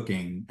physical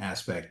cooking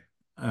aspect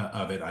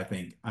of it, I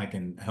think I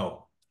can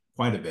help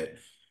quite a bit.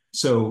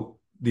 So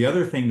the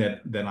other thing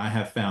that I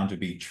have found to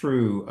be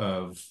true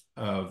of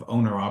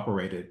owner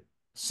operated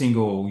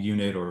single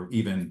unit or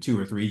even 2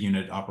 or 3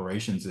 unit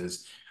operations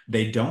is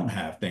they don't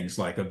have things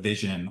like a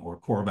vision or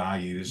core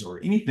values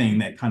or anything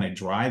that kind of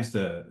drives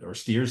or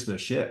steers the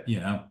ship.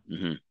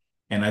 Mm-hmm.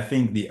 And I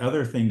think the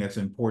other thing that's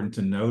important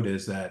to note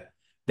is that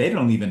they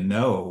don't even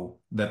know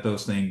that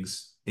those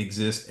things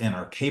exist and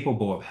are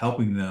capable of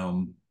helping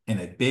them in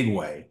a big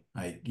way.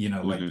 Like,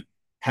 Mm-hmm.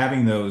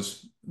 having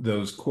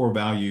those core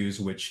values,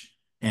 which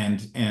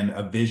and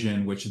a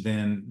vision, which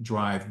then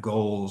drive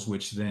goals,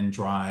 which then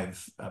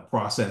drive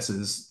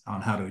processes on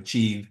how to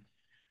achieve,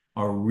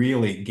 are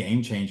really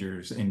game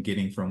changers in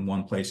getting from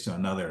one place to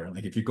another.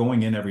 Like, if you're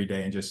going in every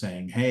day and just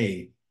saying,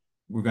 "Hey,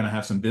 we're going to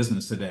have some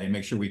business today,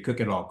 make sure we cook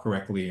it all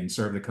correctly and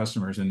serve the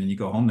customers," and then you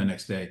go home the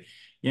next day,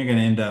 you're going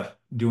to end up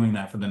doing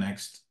that for the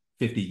next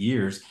 50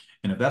 years.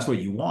 And if that's what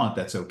you want,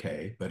 that's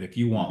okay. But if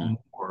you Mm-hmm. want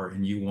more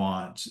and you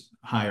want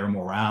higher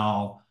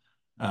morale,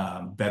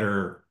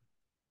 better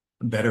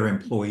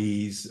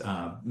employees,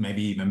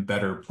 maybe even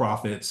better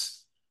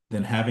profits,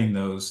 then having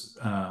those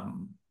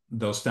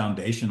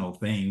foundational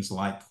things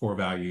like core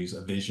values,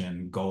 a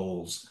vision,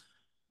 goals,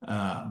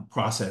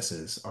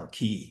 processes are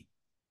key.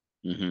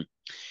 Mm-hmm.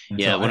 And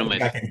Yeah, so one I of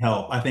think my I can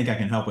help. I think I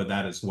can help with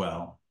that as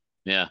well.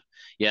 Yeah.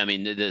 Yeah. I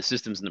mean, the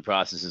systems and the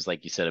processes,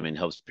 like you said, I mean,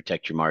 helps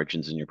protect your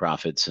margins and your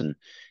profits and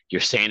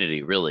your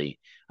sanity, really.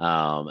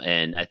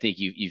 And I think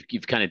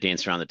you've kind of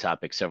danced around the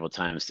topic several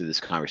times through this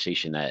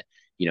conversation that,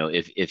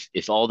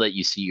 if all that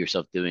you see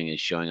yourself doing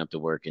is showing up to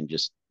work and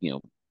just,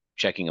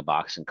 checking a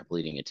box and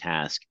completing a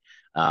task,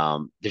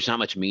 there's not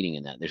much meaning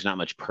in that. There's not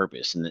much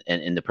purpose.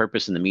 And the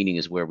purpose and the meaning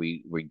is where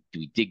we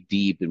dig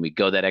deep and we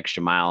go that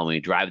extra mile and we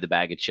drive the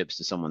bag of chips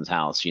to someone's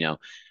house, here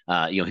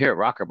at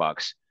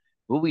Rockerbox,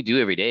 what we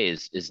do every day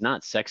is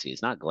not sexy.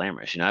 It's not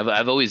glamorous.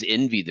 I've always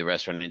envied the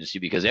restaurant industry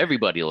because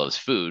everybody loves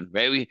food,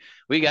 right?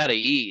 We got to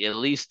eat at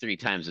least 3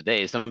 times a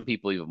day. Some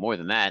people even more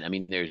than that. I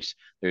mean,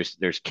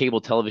 there's cable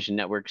television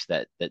networks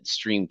that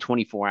stream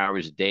 24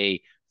 hours a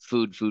day,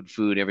 food, food,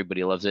 food.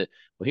 Everybody loves it.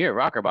 Well, here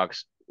at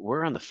Rockerbox,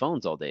 we're on the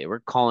phones all day. We're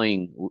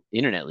calling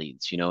internet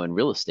leads, in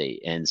real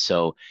estate. And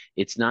so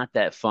it's not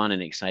that fun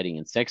and exciting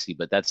and sexy,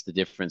 but that's the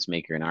difference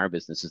maker in our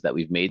business is that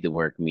we've made the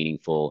work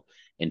meaningful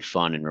and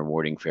fun and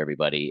rewarding for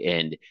everybody.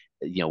 And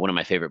one of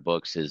my favorite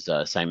books is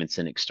Simon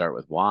Sinek's Start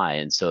with Why.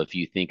 And so if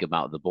you think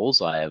about the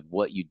bullseye of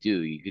what you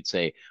do, you could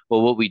say,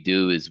 well, what we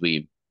do is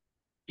we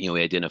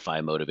identify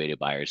motivated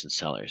buyers and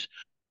sellers.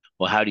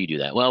 Well, how do you do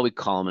that? Well, we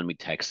call them and we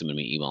text them and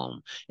we email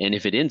them. And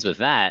if it ends with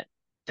that,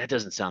 that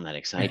doesn't sound that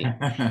exciting.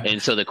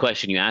 And so the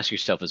question you ask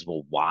yourself is,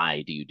 well,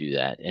 why do you do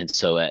that? And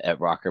so at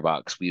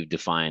Rockerbox, we've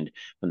defined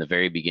from the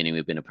very beginning,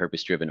 we've been a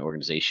purpose-driven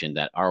organization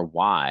that our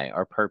why,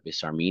 our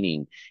purpose, our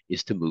meaning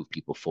is to move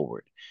people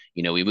forward.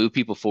 We move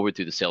people forward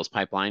through the sales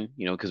pipeline,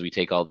 because we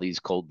take all these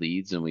cold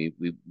leads and we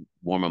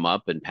warm them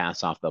up and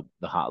pass off the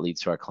hot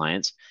leads to our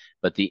clients.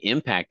 But the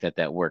impact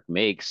that work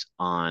makes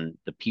on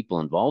the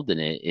people involved in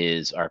it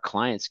is our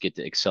clients get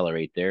to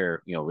accelerate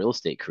their, real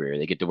estate career.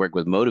 They get to work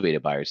with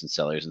motivated buyers and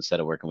sellers instead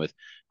of working with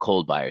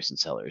cold buyers and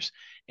sellers.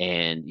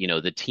 And,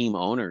 the team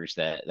owners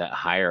that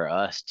hire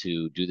us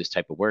to do this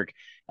type of work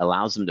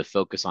allows them to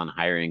focus on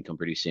higher income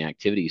producing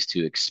activities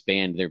to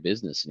expand their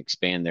business and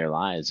expand their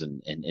lives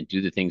and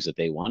do the things that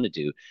they want to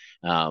do.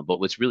 But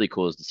what's really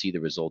cool is to see the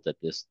result that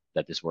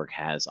this work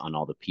has on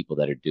all the people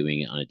that are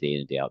doing it on a day in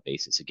and day out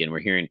basis. Again, we're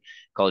here in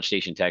College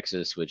Station,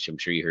 Texas, which I'm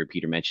sure you heard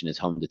Peter mention is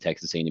home to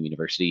Texas A&M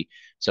University.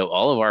 So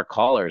all of our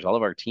callers, all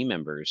of our team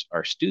members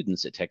are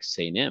students at Texas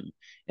A&M.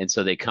 And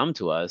so they come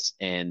to us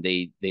and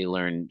they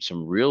learn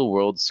some real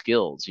world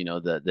skills,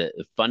 the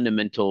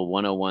fundamental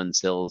 101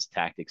 sales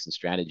tactics and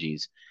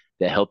strategies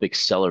that help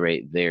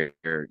accelerate their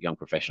young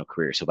professional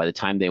career. So by the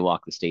time they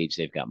walk the stage,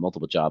 they've got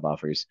multiple job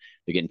offers.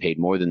 They're getting paid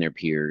more than their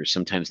peers.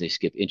 Sometimes they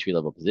skip entry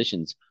level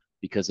positions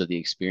because of the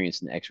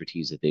experience and the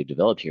expertise that they've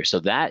developed here. So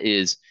that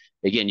is,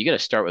 again, you got to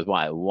start with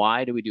why.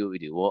 Why do we do what we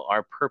do? Well,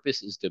 our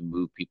purpose is to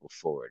move people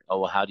forward. Oh,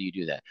 well, how do you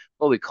do that?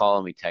 Well, we call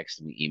and we text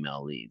and we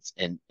email leads.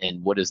 And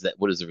what is that?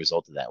 What is the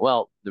result of that?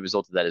 Well, the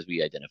result of that is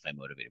we identify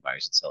motivated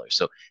buyers and sellers.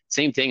 So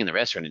same thing in the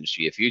restaurant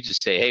industry. If you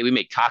just say, hey, we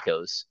make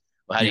tacos,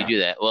 well, how do you do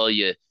that? Well,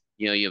 you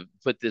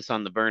put this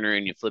on the burner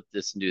and you flip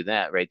this and do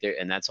that right there.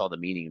 And that's all the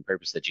meaning and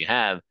purpose that you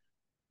have.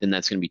 Then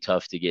that's going to be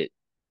tough to get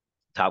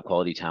top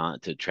quality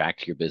talent to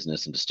attract your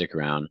business and to stick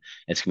around.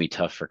 It's going to be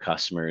tough for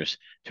customers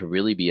to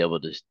really be able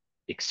to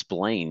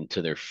explain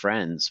to their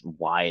friends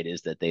why it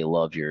is that they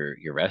love your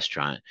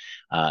restaurant.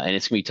 And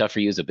it's going to be tough for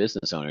you as a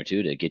business owner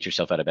too, to get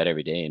yourself out of bed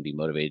every day and be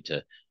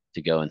motivated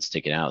to go and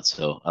stick it out.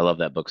 So I love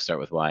that book, Start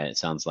With Why. It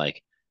sounds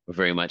like we're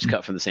very much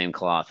cut from the same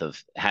cloth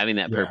of having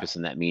that Yeah. purpose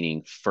and that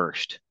meaning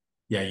first.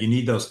 Yeah, you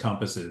need those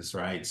compasses,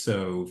 right?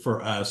 So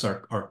for us,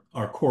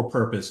 our core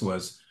purpose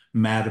was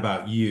mad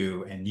about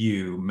you and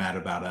you mad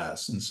about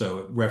us. And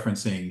so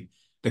referencing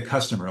the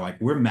customer,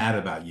 like we're mad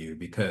about you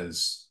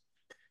because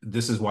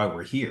this is why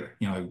we're here.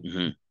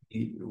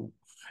 Mm-hmm.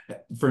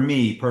 For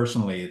me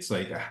personally, it's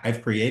like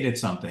I've created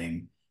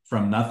something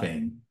from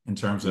nothing in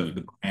terms of Mm-hmm.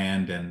 the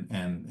brand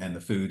and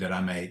the food that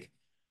I make.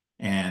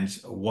 And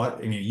I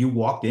mean, you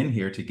walked in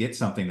here to get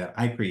something that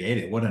I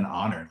created. What an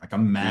honor. Like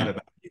I'm mad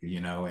about you,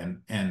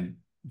 and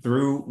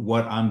through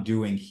what I'm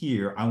doing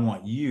here, I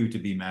want you to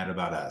be mad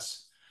about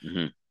us.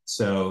 Mm-hmm.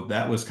 So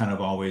that was kind of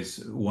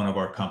always one of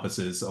our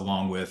compasses,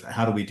 along with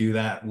how do we do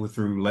that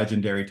through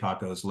legendary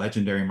tacos,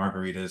 legendary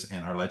margaritas,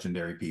 and our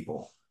legendary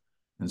people.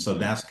 And so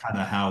Mm-hmm. that's kind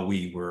of how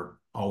we were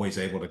always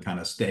able to kind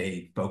of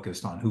stay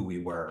focused on who we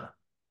were.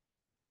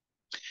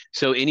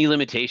 So any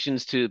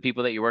limitations to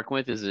people that you're working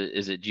with? Is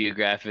it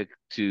geographic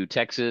to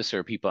Texas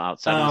or people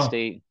outside of the Oh,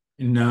 state?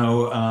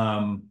 no,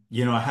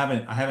 I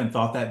haven't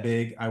thought that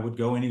big. I would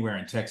go anywhere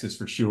in Texas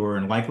for sure,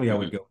 and likely I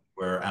would Mm-hmm. go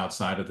anywhere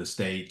outside of the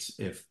state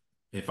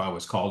if I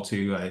was called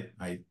to.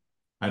 I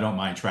don't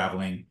mind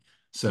traveling, Yeah.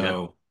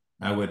 so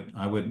I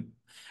would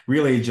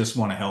really just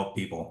want to help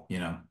people,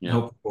 Yeah.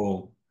 help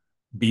people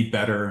be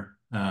better,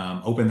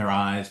 open their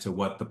eyes to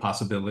what the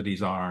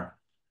possibilities are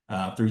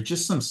through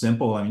just some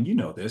simple. I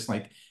mean, this,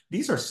 like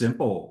these are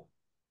simple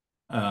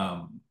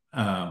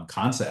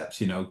concepts,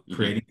 Mm-hmm.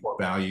 creating core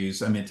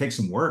values. I mean, it takes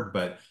some work,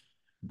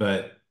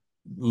 but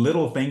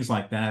little things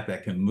like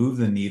that can move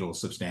the needle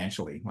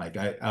substantially. Like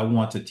I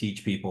want to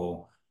teach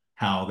people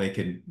how they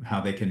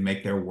can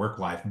make their work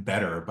life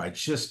better by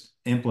just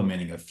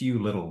implementing a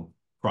few little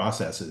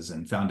processes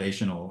and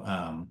foundational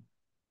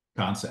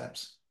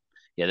concepts.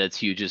 Yeah, that's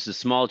huge. It's the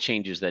small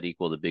changes that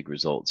equal the big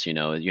results.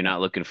 You're not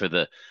looking for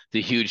the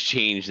huge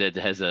change that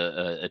has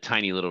a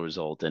tiny little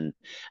result. And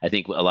I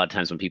think a lot of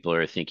times when people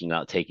are thinking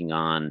about taking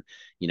on,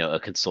 a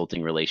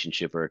consulting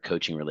relationship or a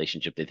coaching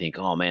relationship, they think,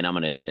 oh man, I'm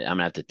gonna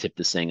have to tip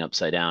this thing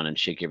upside down and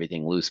shake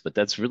everything loose. But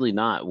that's really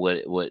not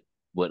what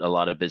a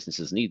lot of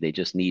businesses need. They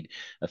just need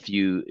a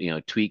few,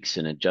 tweaks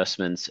and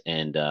adjustments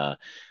and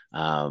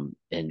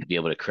be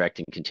able to correct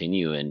and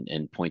continue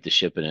and point the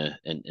ship in a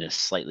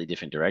slightly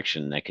different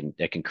direction that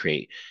can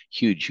create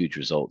huge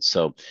results.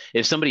 So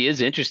if somebody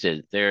is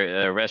interested,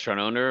 they're a restaurant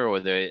owner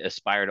or they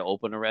aspire to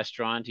open a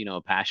restaurant,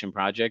 a passion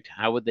project,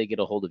 how would they get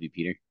a hold of you,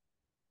 Peter?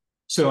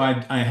 So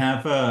I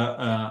have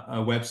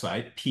a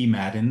website,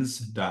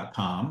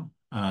 pmaddens.com.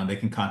 They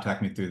can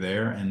contact me through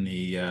there, and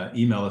the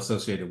email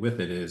associated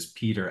with it is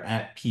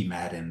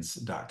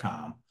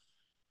peter@pmaddens.com.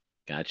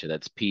 Gotcha.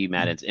 That's P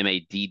Maddens,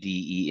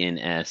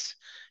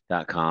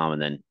 MADDENS.com,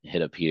 and then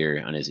hit up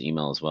Peter on his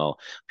email as well.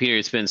 Peter,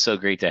 it's been so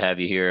great to have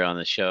you here on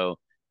the show.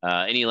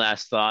 Any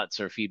last thoughts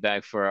or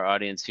feedback for our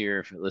audience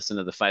here? Listen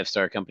to the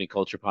 5-Star Company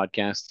Culture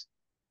podcast.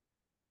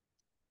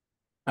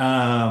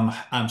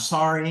 I'm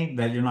sorry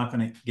that you're not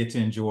going to get to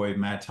enjoy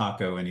Mad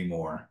Taco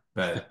anymore,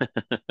 but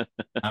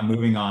I'm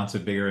moving on to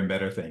bigger and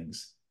better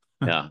things.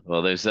 Yeah,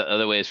 well, there's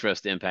other ways for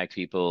us to impact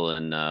people,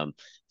 and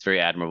it's very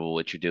admirable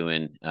what you're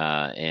doing,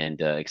 and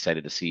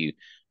excited to see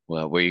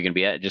where you're going to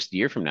be at just a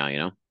year from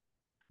now.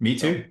 Me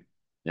too. So,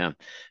 yeah.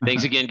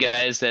 Thanks again,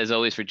 guys, as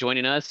always, for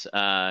joining us.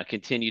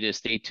 Continue to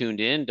stay tuned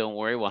in. Don't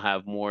worry, we'll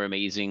have more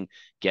amazing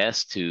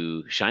guests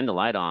to shine the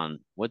light on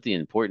what the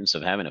importance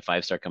of having a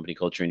 5-star company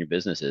culture in your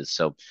business is.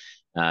 So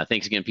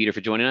thanks again, Peter,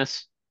 for joining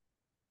us.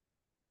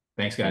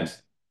 Thanks, guys.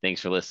 And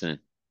thanks for listening.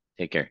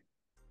 Take care.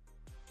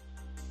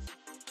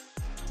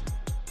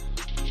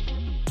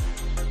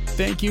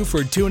 Thank you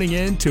for tuning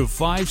in to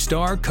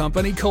 5-Star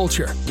Company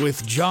Culture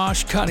with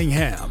Josh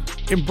Cunningham.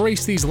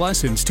 Embrace these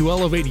lessons to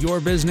elevate your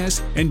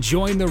business and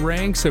join the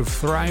ranks of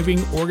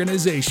thriving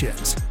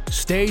organizations.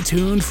 Stay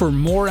tuned for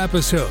more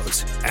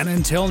episodes. And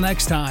until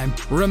next time,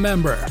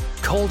 remember,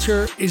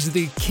 culture is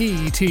the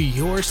key to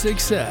your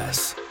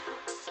success.